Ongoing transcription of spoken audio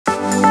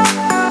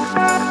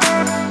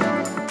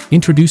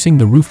Introducing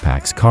the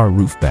RoofPax Car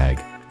Roof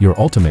Bag, your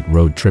ultimate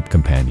road trip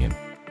companion.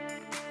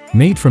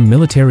 Made from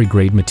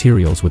military-grade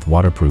materials with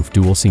waterproof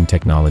dual-seam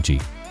technology,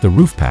 the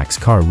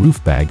RoofPax Car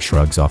Roof Bag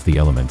shrugs off the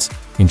elements,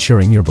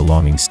 ensuring your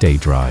belongings stay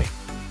dry.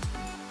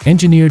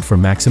 Engineered for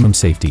maximum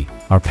safety,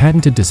 our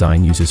patented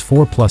design uses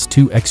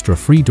 4+2 extra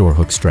free door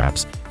hook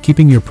straps,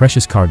 keeping your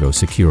precious cargo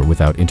secure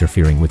without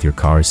interfering with your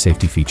car's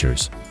safety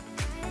features.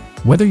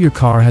 Whether your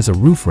car has a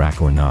roof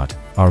rack or not,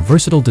 our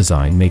versatile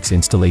design makes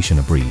installation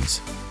a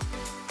breeze.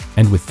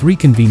 And with 3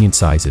 convenient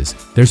sizes,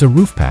 there's a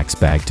RoofPax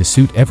bag to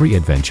suit every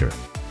adventure.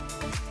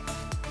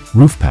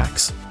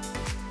 RoofPax.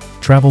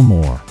 Travel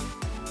more.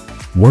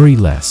 Worry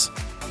less.